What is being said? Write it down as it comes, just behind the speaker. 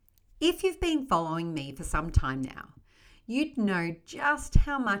If you've been following me for some time now, you'd know just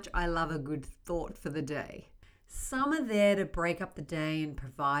how much I love a good thought for the day. Some are there to break up the day and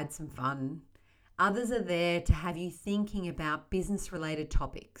provide some fun. Others are there to have you thinking about business-related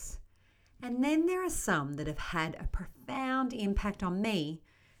topics. And then there are some that have had a profound impact on me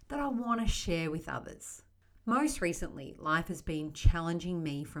that I want to share with others. Most recently, life has been challenging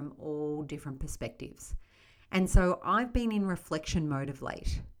me from all different perspectives. And so I've been in reflection mode of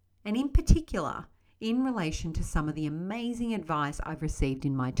late. And in particular, in relation to some of the amazing advice I've received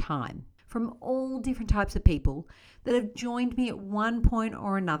in my time from all different types of people that have joined me at one point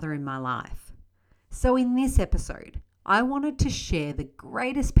or another in my life. So in this episode, I wanted to share the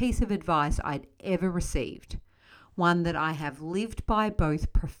greatest piece of advice I'd ever received, one that I have lived by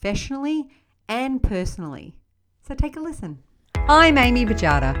both professionally and personally. So take a listen. I'm Amy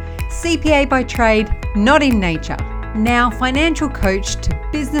Bajada, CPA by trade, not in nature, now financial coach to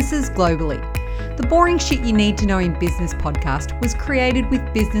businesses globally. The Boring Shit You Need to Know in Business podcast was created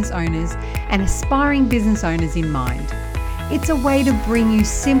with business owners and aspiring business owners in mind. It's a way to bring you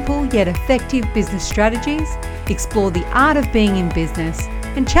simple yet effective business strategies, explore the art of being in business,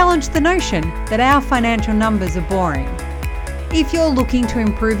 and challenge the notion that our financial numbers are boring. If you're looking to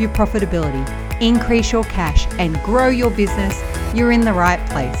improve your profitability, increase your cash, and grow your business, you're in the right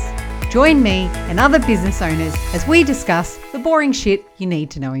place. Join me and other business owners as we discuss the boring shit you need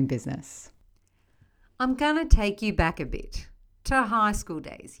to know in business. I'm going to take you back a bit to high school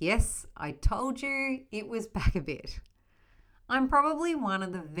days. Yes, I told you it was back a bit. I'm probably one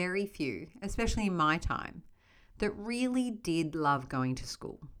of the very few, especially in my time, that really did love going to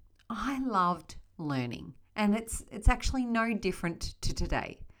school. I loved learning, and it's actually no different to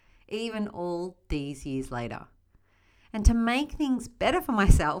today, even all these years later. And to make things better for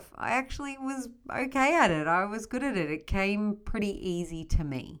myself, I actually was okay at it. I was good at it. It came pretty easy to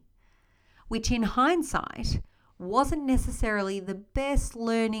me, which in hindsight wasn't necessarily the best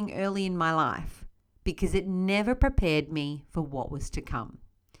learning early in my life because it never prepared me for what was to come.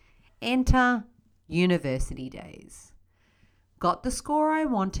 Enter university days. Got the score I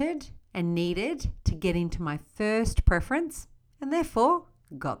wanted and needed to get into my first preference, and therefore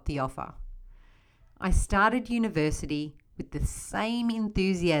got the offer. I started university with the same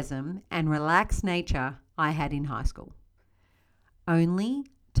enthusiasm and relaxed nature I had in high school, only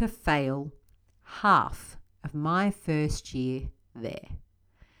to fail half of my first year there.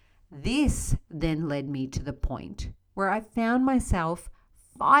 This then led me to the point where I found myself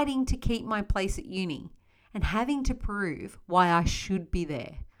fighting to keep my place at uni and having to prove why I should be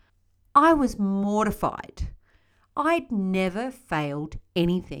there. I was mortified. I'd never failed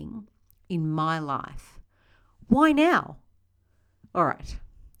anything in my life. Why now? All right,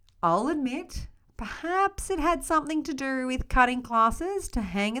 I'll admit, perhaps it had something to do with cutting classes to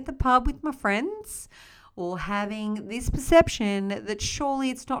hang at the pub with my friends, or having this perception that surely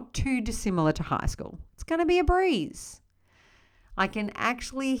it's not too dissimilar to high school. It's going to be a breeze. I can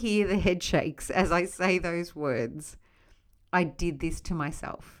actually hear the head shakes as I say those words. I did this to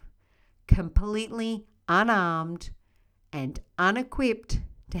myself, completely unarmed and unequipped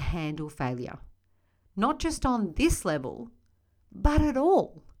to handle failure. Not just on this level, but at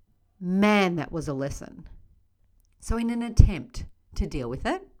all. Man, that was a lesson. So in an attempt to deal with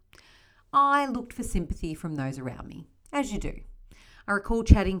it, I looked for sympathy from those around me, as you do. I recall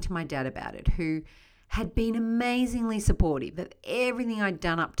chatting to my dad about it, who had been amazingly supportive of everything I'd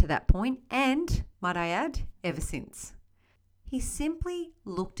done up to that point and, might I add, ever since. He simply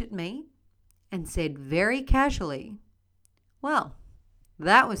looked at me and said very casually, "Well,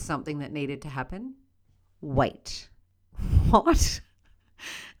 that was something that needed to happen." Wait, what?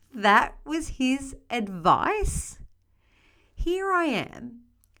 That was his advice? Here I am,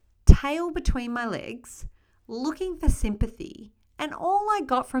 tail between my legs, looking for sympathy, and all I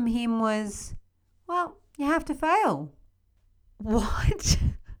got from him was, "Well, you have to fail." What?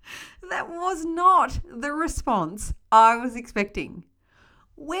 That was not the response I was expecting.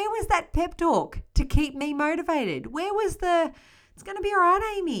 Where was that pep talk to keep me motivated? Where was the, "It's going to be all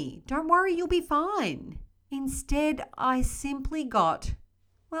right, Amy. Don't worry, you'll be fine"? Instead, I simply got,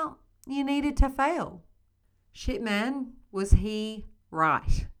 "Well, you needed to fail." Shit, man, was he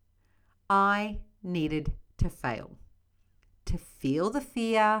right? I needed to fail. To feel the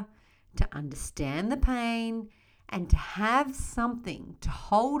fear, to understand the pain, and to have something to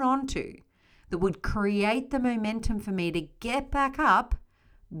hold on to that would create the momentum for me to get back up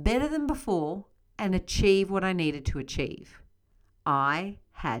better than before and achieve what I needed to achieve. I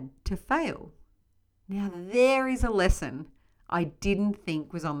had to fail. Now there is a lesson I didn't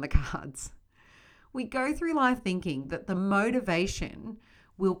think was on the cards. We go through life thinking that the motivation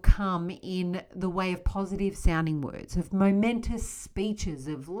will come in the way of positive sounding words, of momentous speeches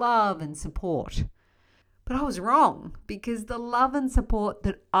of love and support. But I was wrong, because the love and support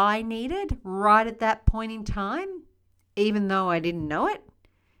that I needed right at that point in time, even though I didn't know it,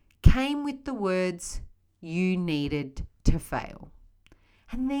 came with the words, "You needed to fail."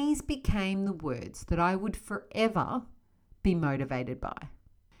 And these became the words that I would forever be motivated by.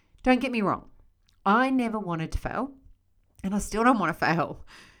 Don't get me wrong, I never wanted to fail, and I still don't want to fail.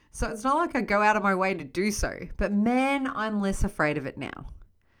 So it's not like I go out of my way to do so, but man, I'm less afraid of it now.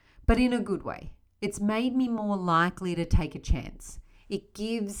 But in a good way. It's made me more likely to take a chance. It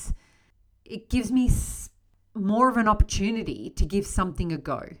gives me more of an opportunity to give something a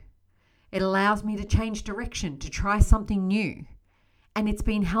go. It allows me to change direction, to try something new. And it's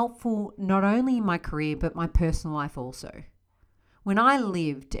been helpful not only in my career, but my personal life also. When I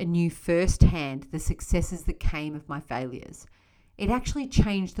lived and knew firsthand the successes that came of my failures, it actually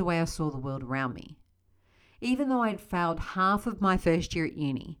changed the way I saw the world around me. Even though I'd failed half of my first year at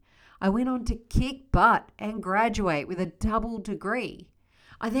uni, I went on to kick butt and graduate with a double degree.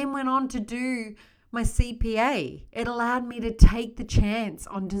 I then went on to do my CPA. It allowed me to take the chance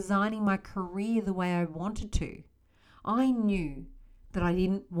on designing my career the way I wanted to. I knew that I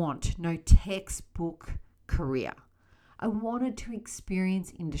didn't want no textbook career. I wanted to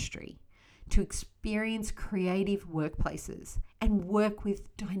experience industry, to experience creative workplaces, and work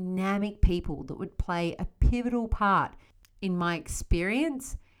with dynamic people that would play a pivotal part in my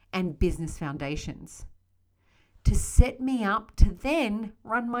experience and business foundations, to set me up to then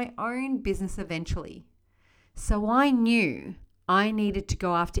run my own business eventually. So I knew I needed to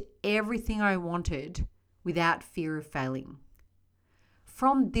go after everything I wanted without fear of failing.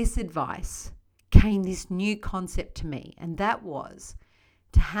 From this advice came this new concept to me, and that was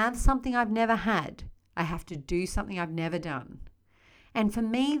to have something I've never had, I have to do something I've never done. And for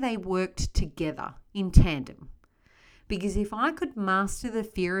me, they worked together in tandem. Because if I could master the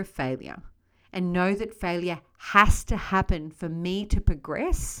fear of failure and know that failure has to happen for me to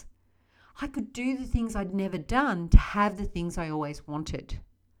progress, I could do the things I'd never done to have the things I always wanted.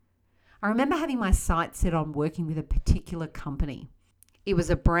 I remember having my sights set on working with a particular company. It was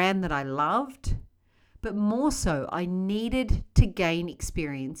a brand that I loved, but more so, I needed to gain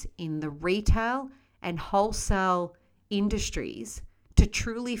experience in the retail and wholesale industries to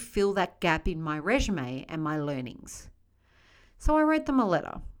truly fill that gap in my resume and my learnings. So I wrote them a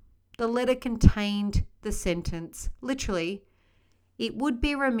letter. The letter contained the sentence, literally, "It would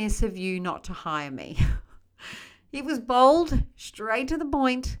be remiss of you not to hire me." It was bold, straight to the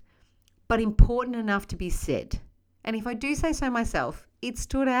point, but important enough to be said. And if I do say so myself, it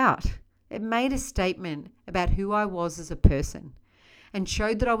stood out. It made a statement about who I was as a person and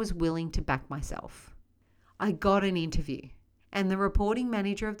showed that I was willing to back myself. I got an interview, and the reporting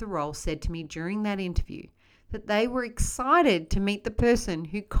manager of the role said to me during that interview that they were excited to meet the person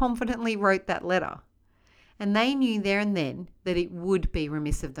who confidently wrote that letter. And they knew there and then that it would be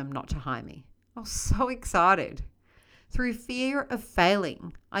remiss of them not to hire me. I was so excited. Through fear of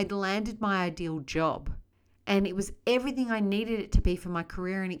failing, I'd landed my ideal job. And it was everything I needed it to be for my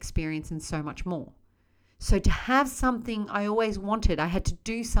career and experience and so much more. So to have something I always wanted, I had to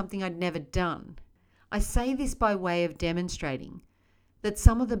do something I'd never done. I say this by way of demonstrating that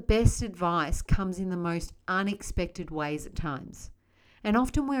some of the best advice comes in the most unexpected ways at times. And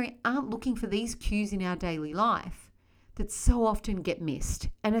often we aren't looking for these cues in our daily life that so often get missed,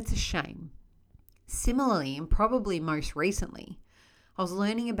 and it's a shame. Similarly, and probably most recently, I was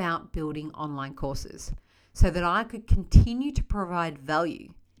learning about building online courses so that I could continue to provide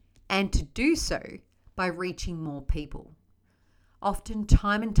value and to do so by reaching more people. Often,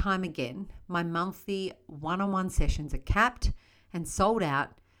 time and time again, my monthly one-on-one sessions are capped and sold out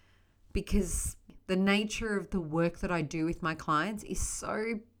because the nature of the work that I do with my clients is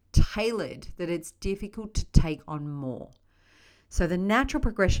so tailored that it's difficult to take on more. So the natural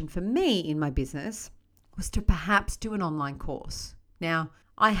progression for me in my business was to perhaps do an online course. Now,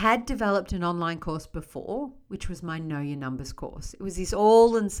 I had developed an online course before, which was my Know Your Numbers course. It was this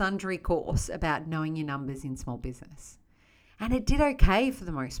all and sundry course about knowing your numbers in small business. And it did okay for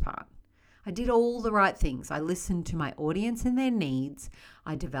the most part. I did all the right things. I listened to my audience and their needs.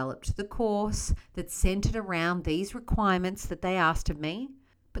 I developed the course that centered around these requirements that they asked of me.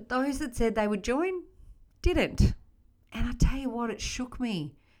 But those that said they would join didn't. And I tell you what, it shook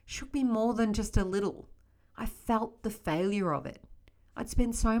me more than just a little. I felt the failure of it. I'd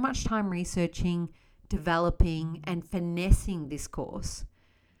spent so much time researching, developing, and finessing this course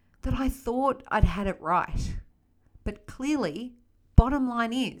that I thought I'd had it right. But clearly, bottom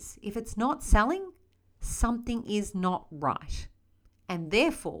line is, if it's not selling, something is not right. And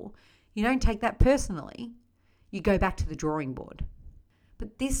therefore, you don't take that personally. You go back to the drawing board.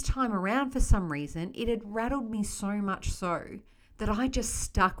 But this time around, for some reason, it had rattled me so much so that I just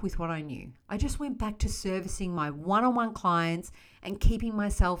stuck with what I knew. I just went back to servicing my one-on-one clients and keeping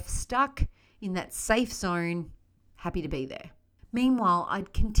myself stuck in that safe zone, happy to be there. Meanwhile,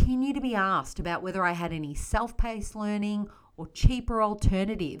 I'd continue to be asked about whether I had any self-paced learning or cheaper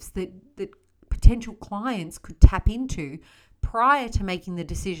alternatives that potential clients could tap into prior to making the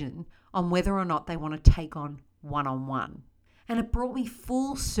decision on whether or not they want to take on one-on-one. And it brought me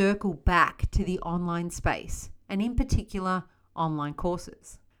full circle back to the online space, and in particular, online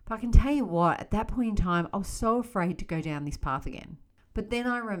courses. But I can tell you what, at that point in time, I was so afraid to go down this path again. But then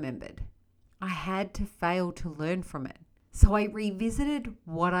I remembered I had to fail to learn from it. So I revisited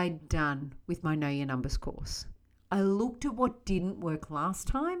what I'd done with my Know Your Numbers course. I looked at what didn't work last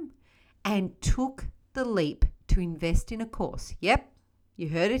time and took the leap to invest in a course. Yep, you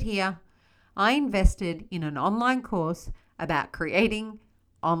heard it here. I invested in an online course about creating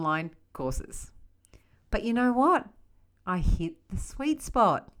online courses. But you know what? I hit the sweet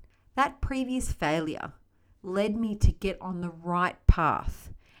spot. That previous failure led me to get on the right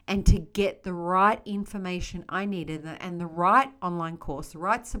path and to get the right information I needed and the right online course, the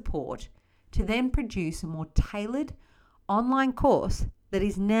right support to then produce a more tailored online course that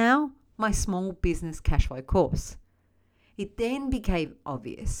is now my small business cash flow course. It then became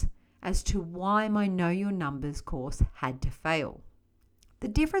obvious as to why my Know Your Numbers course had to fail. The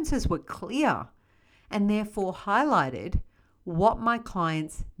differences were clear and therefore highlighted what my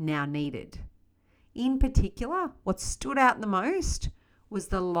clients now needed. In particular, what stood out the most was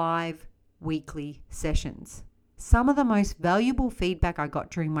the live weekly sessions. Some of the most valuable feedback I got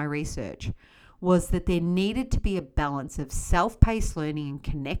during my research was that there needed to be a balance of self-paced learning and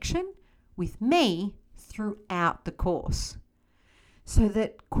connection with me throughout the course, so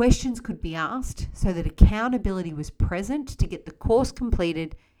that questions could be asked, so that accountability was present to get the course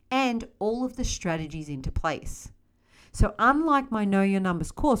completed and all of the strategies into place. So unlike my Know Your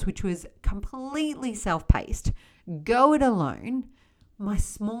Numbers course, which was completely self-paced, go it alone, my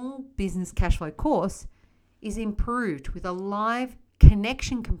small business cash flow course is improved with a live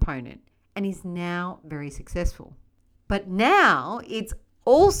connection component and is now very successful. But now it's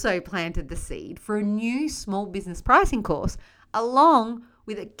also planted the seed for a new small business pricing course, along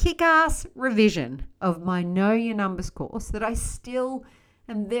with a kick-ass revision of my Know Your Numbers course that I still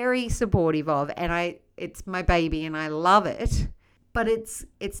am very supportive of, and it's my baby and I love it. But it's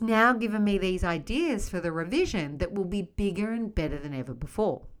now given me these ideas for the revision that will be bigger and better than ever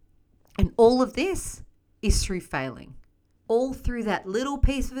before. And all of this is through failing. All through that little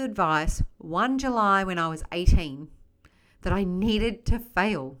piece of advice, 1 July when I was 18, that I needed to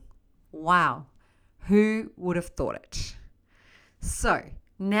fail. Wow, who would have thought it? So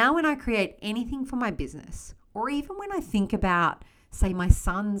now when I create anything for my business, or even when I think about, say, my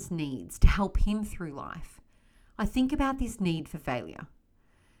son's needs to help him through life, I think about this need for failure.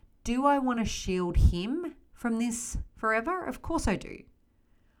 Do I want to shield him from this forever? Of course I do.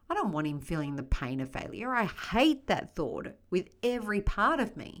 I don't want him feeling the pain of failure. I hate that thought with every part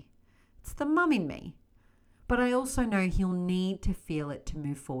of me. It's the mum in me. But I also know he'll need to feel it to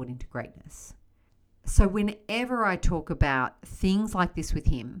move forward into greatness. So whenever I talk about things like this with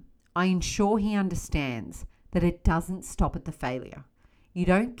him, I ensure he understands that it doesn't stop at the failure. You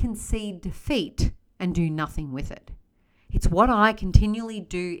don't concede defeat and do nothing with it. It's what I continually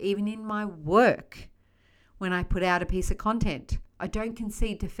do even in my work. When I put out a piece of content, I don't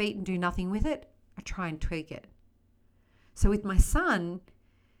concede defeat and do nothing with it. I try and tweak it. So with my son,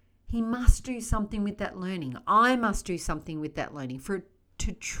 he must do something with that learning. I must do something with that learning for it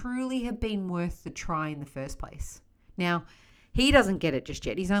to truly have been worth the try in the first place. Now, he doesn't get it just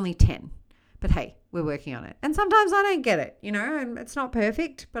yet. He's only 10. But hey, we're working on it. And sometimes I don't get it, and it's not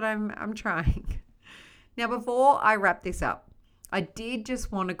perfect, but I'm trying. Now, before I wrap this up, I did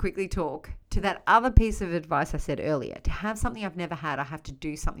just want to quickly talk to that other piece of advice I said earlier. To have something I've never had, I have to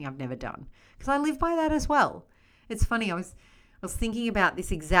do something I've never done. Because I live by that as well. It's funny, I was thinking about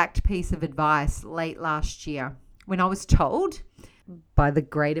this exact piece of advice late last year when I was told by the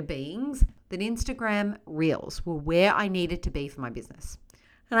greater beings that Instagram Reels were where I needed to be for my business.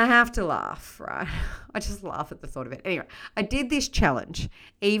 And I have to laugh, right? I just laugh at the thought of it. Anyway, I did this challenge,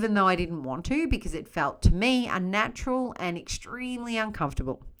 even though I didn't want to, because it felt to me unnatural and extremely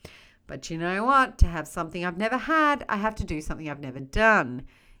uncomfortable. But you know what? To have something I've never had, I have to do something I've never done,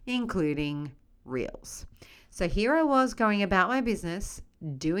 including Reels. So here I was going about my business,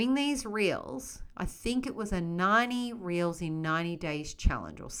 doing these Reels. I think it was a 90 Reels in 90 days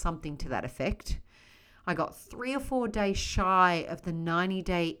challenge or something to that effect. I got 3 or 4 days shy of the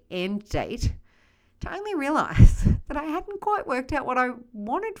 90-day end date to only realize that I hadn't quite worked out what I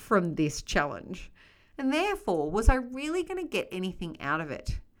wanted from this challenge. And therefore, was I really going to get anything out of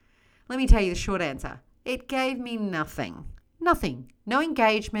it? Let me tell you the short answer. It gave me nothing. Nothing. No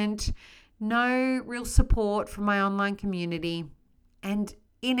engagement, no real support from my online community. And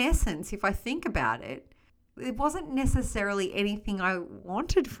in essence, if I think about it, it wasn't necessarily anything I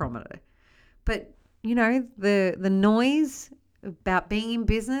wanted from it. But, the noise about being in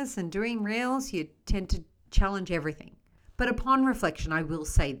business and doing reels, you tend to challenge everything. But upon reflection, I will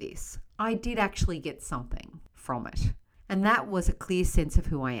say this. I did actually get something from it. And that was a clear sense of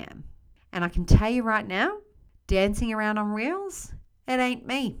who I am. And I can tell you right now, dancing around on reels, it ain't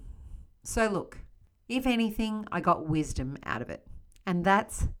me. So look, if anything, I got wisdom out of it. And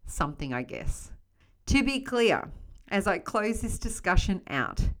that's something, I guess. To be clear, as I close this discussion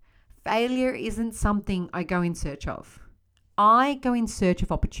out, failure isn't something I go in search of. I go in search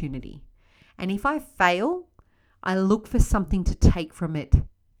of opportunity. And if I fail, I look for something to take from it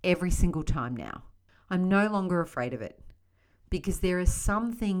every single time now. I'm no longer afraid of it because there are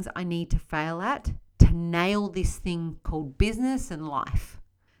some things I need to fail at to nail this thing called business and life.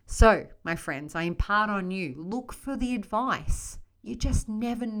 So, my friends, I impart on you, look for the advice. You just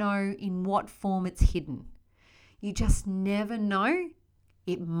never know in what form it's hidden. You just never know.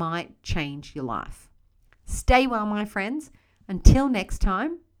 It might change your life. Stay well, my friends. Until next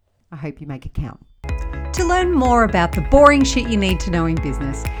time, I hope you make it count. To learn more about the boring shit you need to know in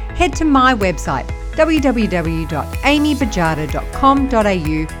business, head to my website,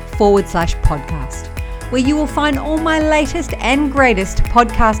 www.amybajada.com.au/podcast, where you will find all my latest and greatest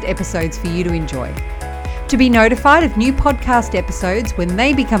podcast episodes for you to enjoy. To be notified of new podcast episodes when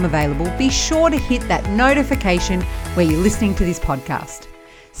they become available, be sure to hit that notification where you're listening to this podcast.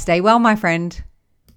 Stay well, my friend.